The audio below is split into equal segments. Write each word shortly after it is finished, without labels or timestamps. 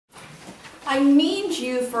I need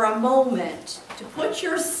you for a moment to put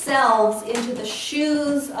yourselves into the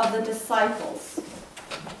shoes of the disciples.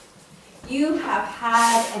 You have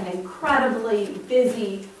had an incredibly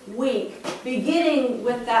busy week, beginning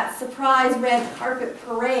with that surprise red carpet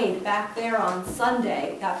parade back there on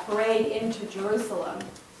Sunday, that parade into Jerusalem.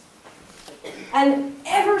 And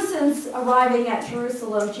ever since arriving at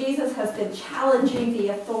Jerusalem, Jesus has been challenging the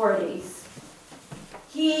authorities.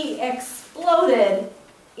 He exploded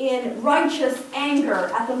in righteous anger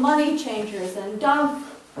at the money changers and dove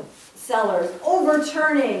sellers,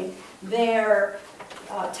 overturning their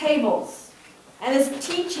tables. And his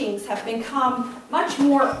teachings have become much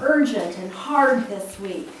more urgent and hard this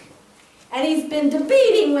week. And he's been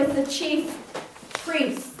debating with the chief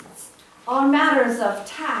priests on matters of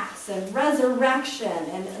tax and resurrection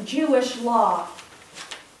and Jewish law.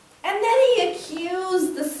 And then he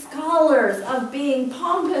accused the scholars of being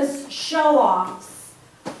pompous show-offs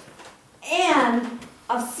and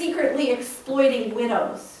of secretly exploiting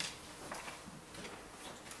widows.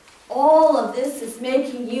 All of this is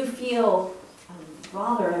making you feel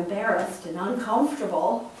rather embarrassed and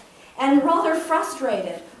uncomfortable and rather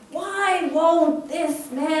frustrated. Why won't this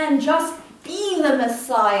man just be the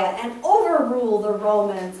Messiah and overrule the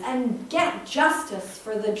Romans and get justice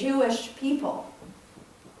for the Jewish people?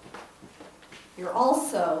 You're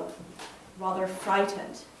also rather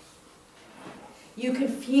frightened. You could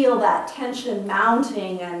feel that tension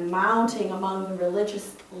mounting and mounting among the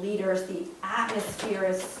religious leaders. The atmosphere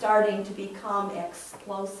is starting to become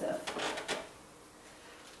explosive.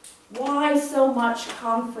 Why so much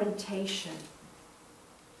confrontation?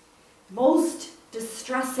 Most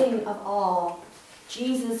distressing of all,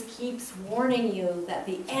 Jesus keeps warning you that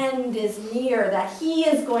the end is near, that he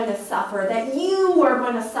is going to suffer, that you are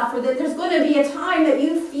going to suffer, that there's going to be a time that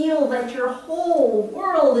you feel that your whole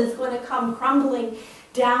world is going to come crumbling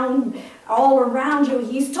down all around you.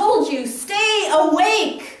 He's told you, stay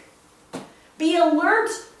awake. Be alert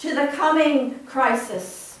to the coming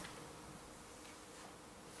crisis.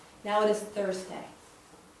 Now it is Thursday.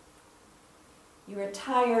 You are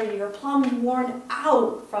tired, you're plumb worn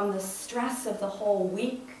out from the stress of the whole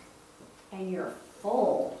week, and you're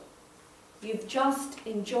full. You've just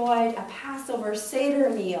enjoyed a Passover Seder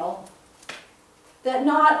meal that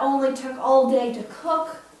not only took all day to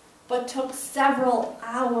cook, but took several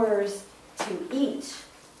hours to eat.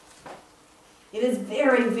 It is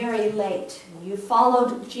very, very late. You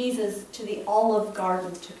followed Jesus to the Olive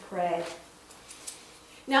Garden to pray.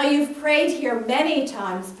 Now, you've prayed here many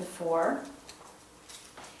times before,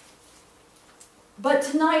 but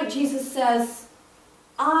tonight Jesus says,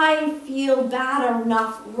 I feel bad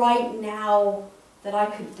enough right now that I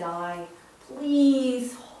could die.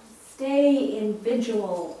 Please stay in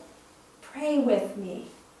vigil. Pray with me.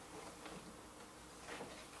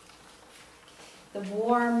 The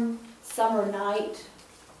warm summer night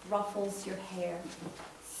ruffles your hair,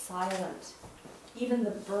 silent. Even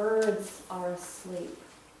the birds are asleep.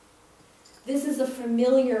 This is a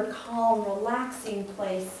familiar, calm, relaxing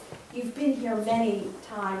place. You've been here many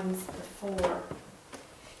times before.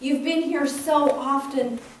 You've been here so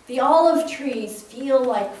often, the olive trees feel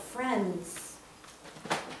like friends.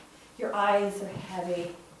 Your eyes are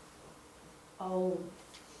heavy. Oh,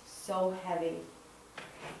 so heavy.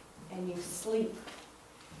 And you sleep.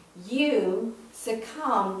 You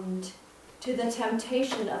succumbed to the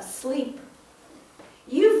temptation of sleep.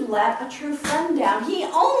 You've let a true friend down. He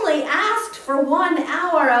only asked for 1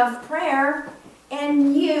 hour of prayer,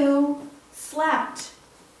 and you slept.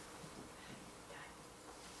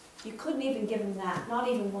 You couldn't even give him that, not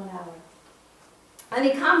even 1 hour. And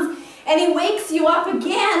he comes and he wakes you up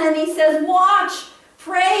again and he says, watch,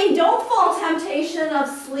 pray, don't fall temptation of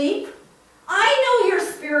sleep. I know your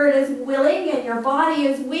spirit is willing and your body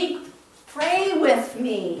is weak. Pray with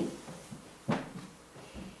me.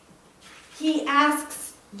 He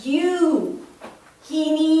asks you.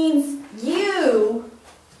 He needs you.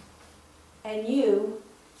 And you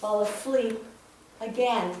fall asleep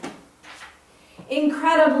again.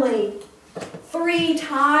 Incredibly, 3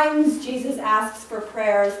 times Jesus asks for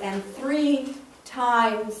prayers, and 3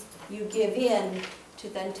 times you give in to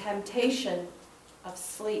the temptation of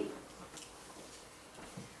sleep.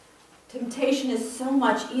 Temptation is so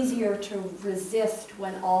much easier to resist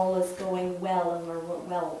when all is going well and we're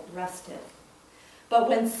well rested. But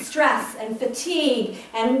when stress and fatigue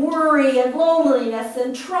and worry and loneliness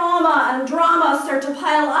and trauma and drama start to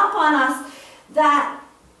pile up on us, that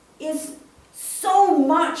is so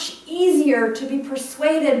much easier to be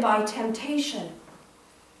persuaded by temptation.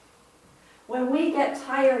 When we get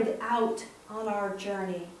tired out on our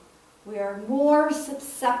journey, we are more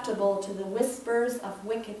susceptible to the whispers of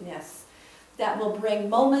wickedness, that will bring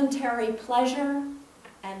momentary pleasure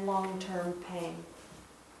and long-term pain.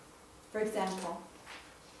 For example,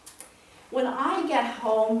 when I get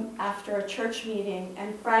home after a church meeting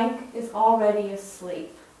and Frank is already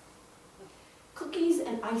asleep, cookies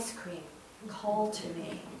and ice cream call to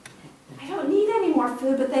me. I don't need any more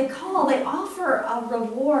food, but they call. They offer a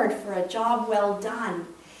reward for a job well done.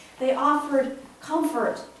 They offered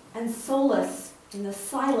comfort and solace in the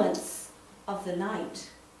silence of the night.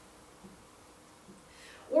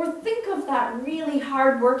 Or think of that really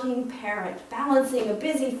hard-working parent balancing a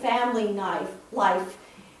busy family life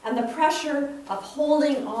and the pressure of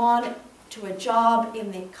holding on to a job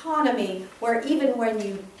in the economy where even when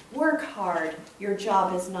you work hard, your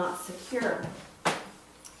job is not secure.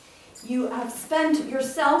 You have spent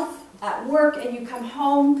yourself at work and you come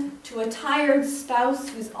home to a tired spouse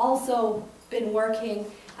who's also been working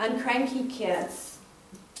and cranky kids.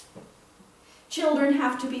 Children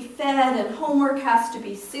have to be fed and homework has to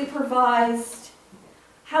be supervised.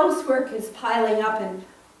 Housework is piling up and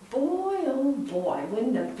boy, oh boy,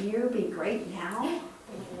 wouldn't a beer be great now?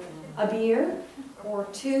 A beer or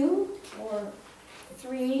two or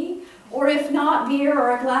three, or if not beer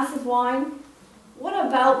or a glass of wine, what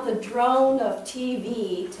about the drone of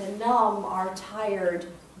TV to numb our tired,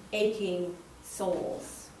 aching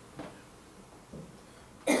souls?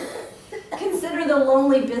 Consider the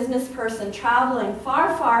lonely business person traveling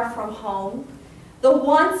far, far from home, the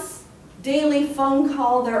once daily phone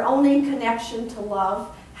call, their only connection to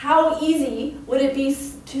love. How easy would it be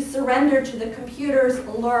to surrender to the computer's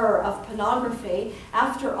lure of pornography?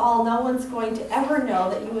 After all, no one's going to ever know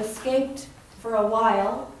that you escaped for a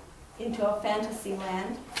while into a fantasy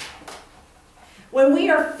land. When we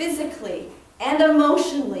are physically and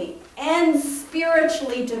emotionally and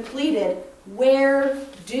spiritually depleted, where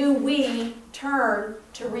do we turn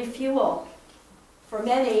to refuel? For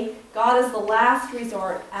many, God is the last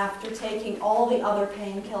resort after taking all the other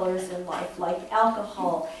painkillers in life, like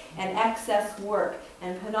alcohol and excess work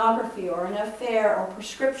and pornography or an affair or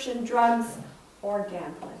prescription drugs or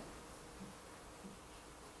gambling.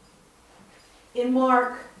 In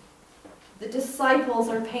Mark, the disciples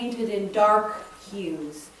are painted in dark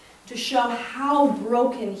hues to show how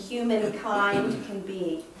broken humankind can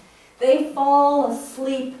be. They fall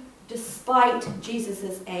asleep despite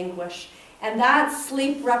Jesus' anguish. And that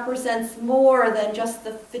sleep represents more than just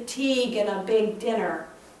the fatigue in a big dinner.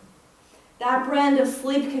 That brand of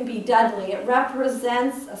sleep can be deadly. It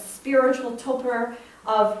represents a spiritual torpor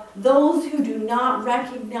of those who do not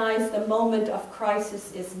recognize the moment of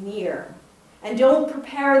crisis is near and don't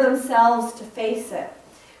prepare themselves to face it.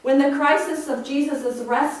 When the crisis of Jesus'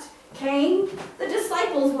 rest came, the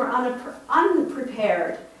disciples were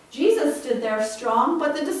unprepared. Jesus stood there strong,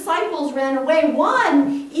 but the disciples ran away.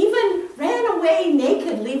 One even ran away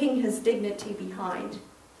naked, leaving his dignity behind.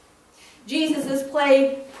 Jesus'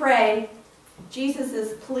 plea,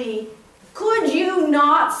 could you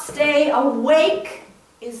not stay awake,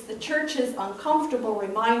 is the church's uncomfortable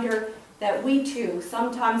reminder that we too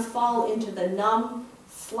sometimes fall into the numb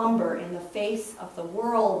slumber in the face of the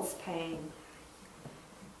world's pain.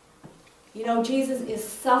 You know, Jesus is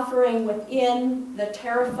suffering within the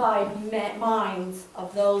terrified minds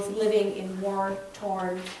of those living in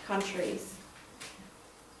war-torn countries.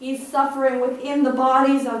 He's suffering within the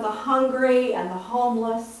bodies of the hungry and the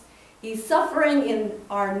homeless. He's suffering in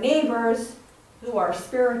our neighbors who are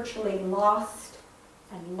spiritually lost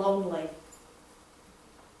and lonely.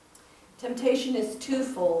 Temptation is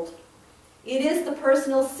twofold. It is the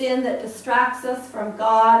personal sin that distracts us from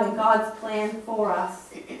God and God's plan for us.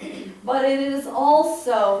 But it is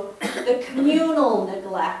also the communal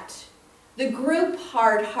neglect, the group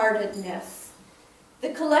hard-heartedness, the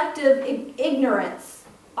collective ignorance,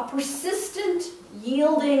 a persistent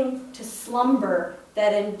yielding to slumber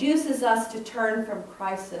that induces us to turn from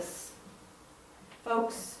crisis.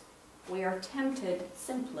 Folks, we are tempted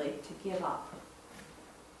simply to give up.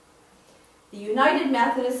 The United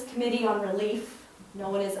Methodist Committee on Relief,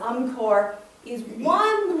 known as UMCOR, is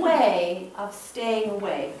one way of staying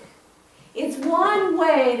awake. It's one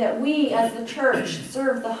way that we as the church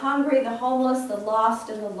serve the hungry, the homeless, the lost,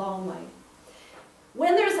 and the lonely.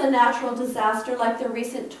 When there's a natural disaster like the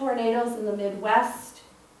recent tornadoes in the Midwest,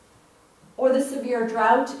 or the severe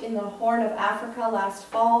drought in the Horn of Africa last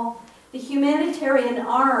fall, the humanitarian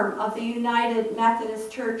arm of the United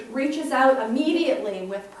Methodist Church reaches out immediately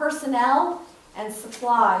with personnel and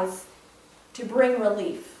supplies to bring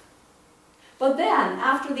relief. But then,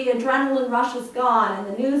 after the adrenaline rush is gone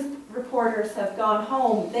and the news reporters have gone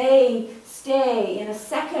home, they stay in a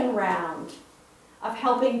second round of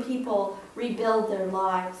helping people rebuild their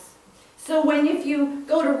lives. So if you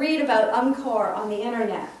go to read about UMCOR on the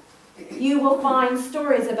internet, you will find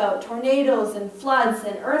stories about tornadoes and floods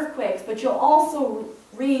and earthquakes, but you'll also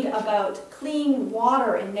read about clean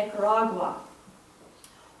water in Nicaragua,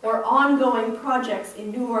 or ongoing projects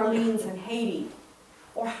in New Orleans and Haiti,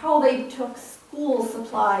 or how they took school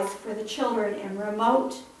supplies for the children in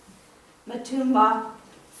remote Matumba,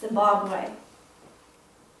 Zimbabwe.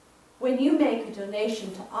 When you make a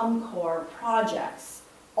donation to UMCOR projects,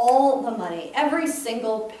 all the money, every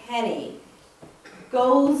single penny,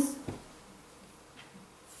 goes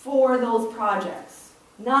for those projects.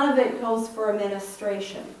 None of it goes for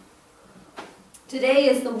administration. Today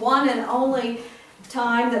is the one and only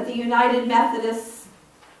time that the United Methodists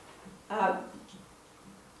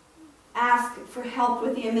ask for help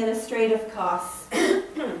with the administrative costs.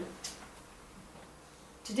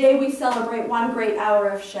 Today we celebrate 1 great hour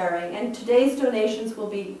of sharing, and today's donations will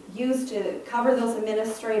be used to cover those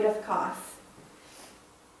administrative costs.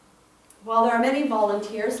 While there are many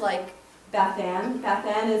volunteers like Beth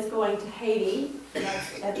Ann is going to Haiti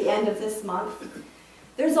at the end of this month.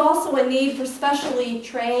 There's also a need for specially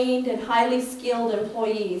trained and highly skilled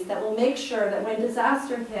employees that will make sure that when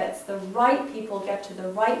disaster hits, the right people get to the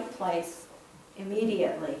right place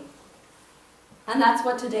immediately. And that's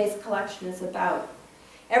what today's collection is about.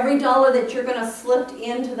 Every dollar that you're going to slip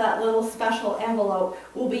into that little special envelope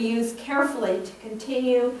will be used carefully to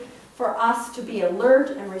continue for us to be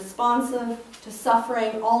alert and responsive to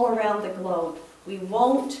suffering all around the globe. We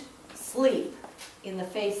won't sleep in the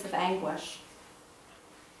face of anguish.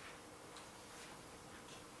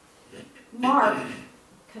 Mark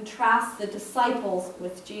contrasts the disciples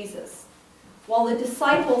with Jesus. While the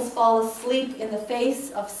disciples fall asleep in the face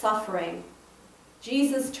of suffering,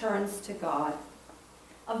 Jesus turns to God.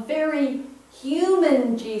 A very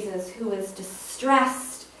human Jesus who is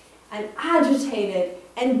distressed and agitated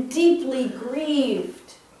and deeply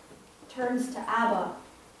grieved turns to Abba,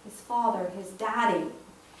 his father, his daddy.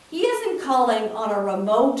 He isn't calling on a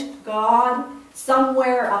remote God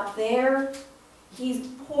somewhere up there. He's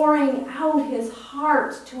pouring out his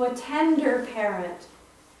heart to a tender parent,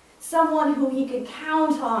 someone who he can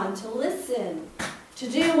count on to listen, to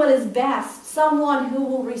do what is best, someone who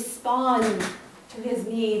will respond to his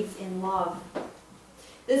needs in love.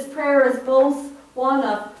 This prayer is both one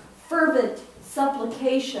of fervent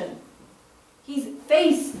supplication. He's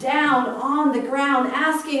face down on the ground,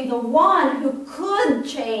 asking the one who could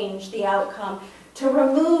change the outcome to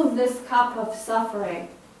remove this cup of suffering.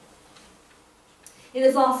 It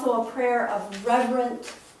is also a prayer of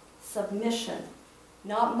reverent submission.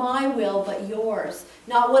 Not my will, but yours.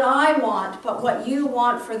 Not what I want, but what you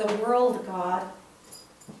want for the world, God.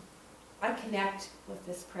 I connect with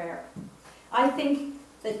this prayer. I think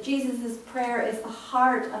that Jesus' prayer is the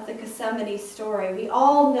heart of the Gethsemane story. We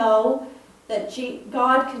all know that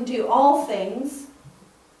God can do all things,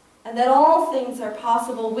 and that all things are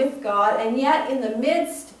possible with God, and yet in the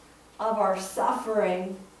midst of our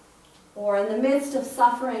suffering, or in the midst of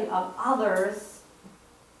suffering of others,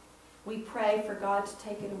 we pray for God to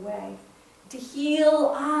take it away, to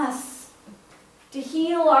heal us, to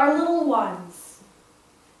heal our little ones,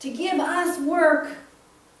 to give us work,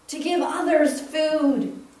 to give others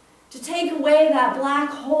food, to take away that black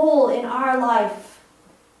hole in our life,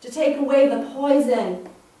 to take away the poison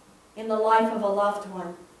in the life of a loved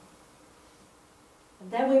one. And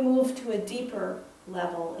then we move to a deeper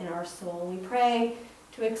level in our soul. We pray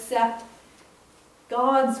to accept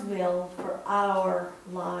God's will for our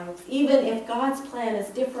lives, even if God's plan is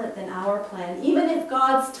different than our plan, even if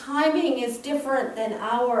God's timing is different than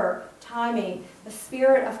our timing. The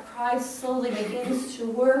Spirit of Christ slowly begins to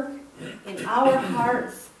work in our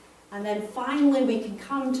hearts, and then finally we can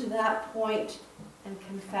come to that point and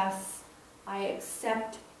confess, I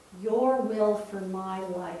accept your will for my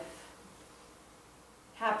life.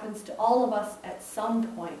 It happens to all of us at some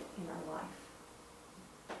point in our life.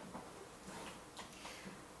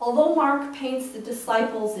 Although Mark paints the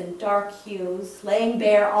disciples in dark hues, laying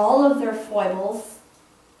bare all of their foibles,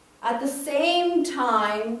 at the same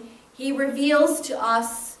time, he reveals to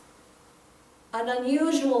us an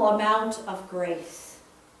unusual amount of grace,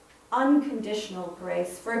 unconditional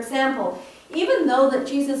grace. For example, even though that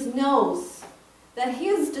Jesus knows that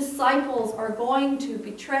his disciples are going to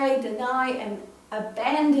betray, deny, and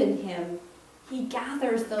abandon him, he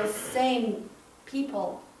gathers those same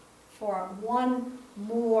people for one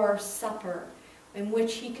more supper in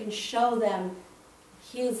which he can show them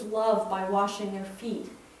his love by washing their feet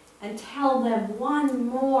and tell them one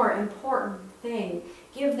more important thing,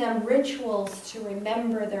 give them rituals to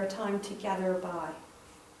remember their time together by.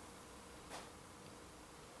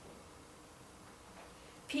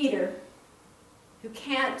 Peter, who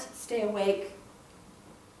can't stay awake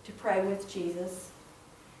to pray with Jesus.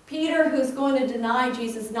 Peter, who's going to deny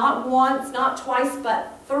Jesus not once, not twice,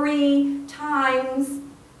 but 3 times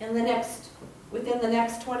within the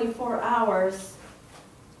next 24 hours.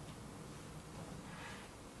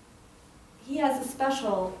 He has a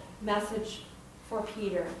special message for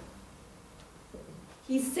Peter.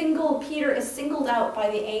 Peter is singled out by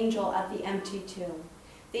the angel at the empty tomb.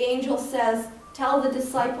 The angel says, tell the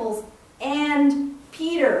disciples and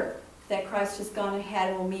Peter that Christ has gone ahead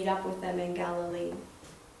and will meet up with them in Galilee.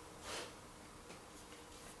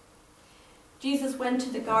 Jesus went to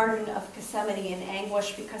the Garden of Gethsemane in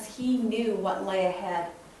anguish because he knew what lay ahead.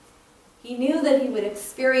 He knew that he would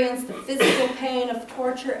experience the physical pain of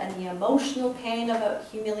torture and the emotional pain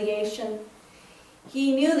of humiliation.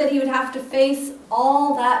 He knew that he would have to face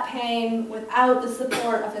all that pain without the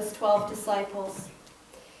support of his 12 disciples.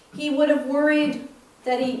 He would have worried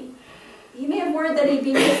that he may have worried that he'd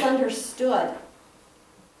be misunderstood,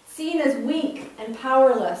 seen as weak and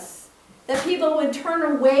powerless, that people would turn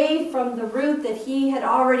away from the route that he had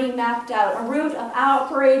already mapped out, a route of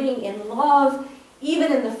operating in love,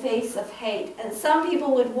 even in the face of hate. And some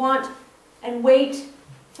people would want and wait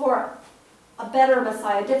for a better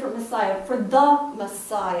Messiah, a different Messiah, for the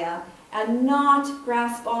Messiah, and not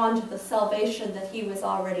grasp on to the salvation that he was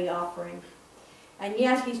already offering. And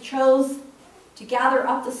yet he chose to gather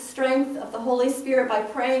up the strength of the Holy Spirit by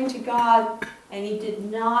praying to God, and he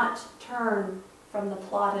did not turn from the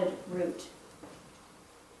plotted route.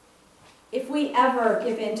 If we ever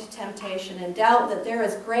give in to temptation and doubt that there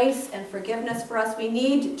is grace and forgiveness for us, we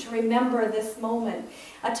need to remember this moment,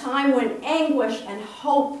 a time when anguish and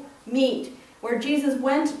hope meet, where Jesus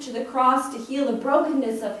went to the cross to heal the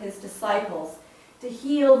brokenness of his disciples, to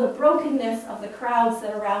heal the brokenness of the crowds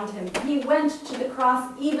that are around him. He went to the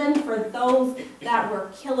cross even for those that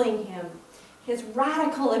were killing him. His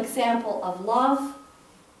radical example of love,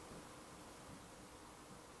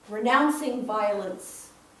 renouncing violence,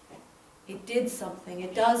 it did something,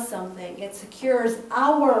 it does something. It secures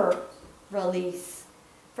our release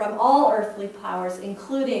from all earthly powers,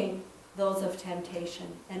 including those of temptation,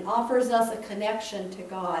 and offers us a connection to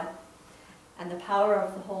God and the power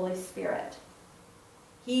of the Holy Spirit.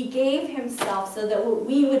 He gave himself so that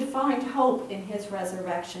we would find hope in his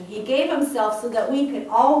resurrection. He gave himself so that we could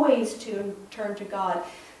always turn to God,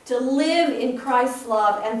 to live in Christ's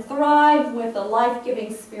love and thrive with a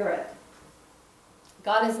life-giving spirit.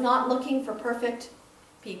 God is not looking for perfect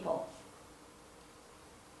people.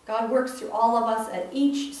 God works through all of us at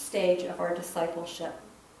each stage of our discipleship.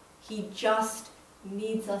 He just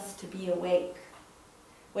needs us to be awake.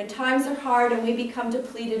 When times are hard and we become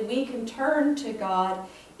depleted, we can turn to God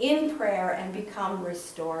in prayer and become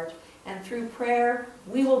restored. And through prayer,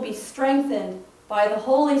 we will be strengthened by the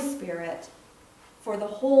Holy Spirit for the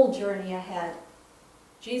whole journey ahead.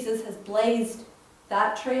 Jesus has blazed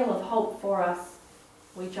that trail of hope for us.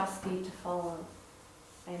 We just need to follow.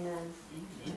 Amen.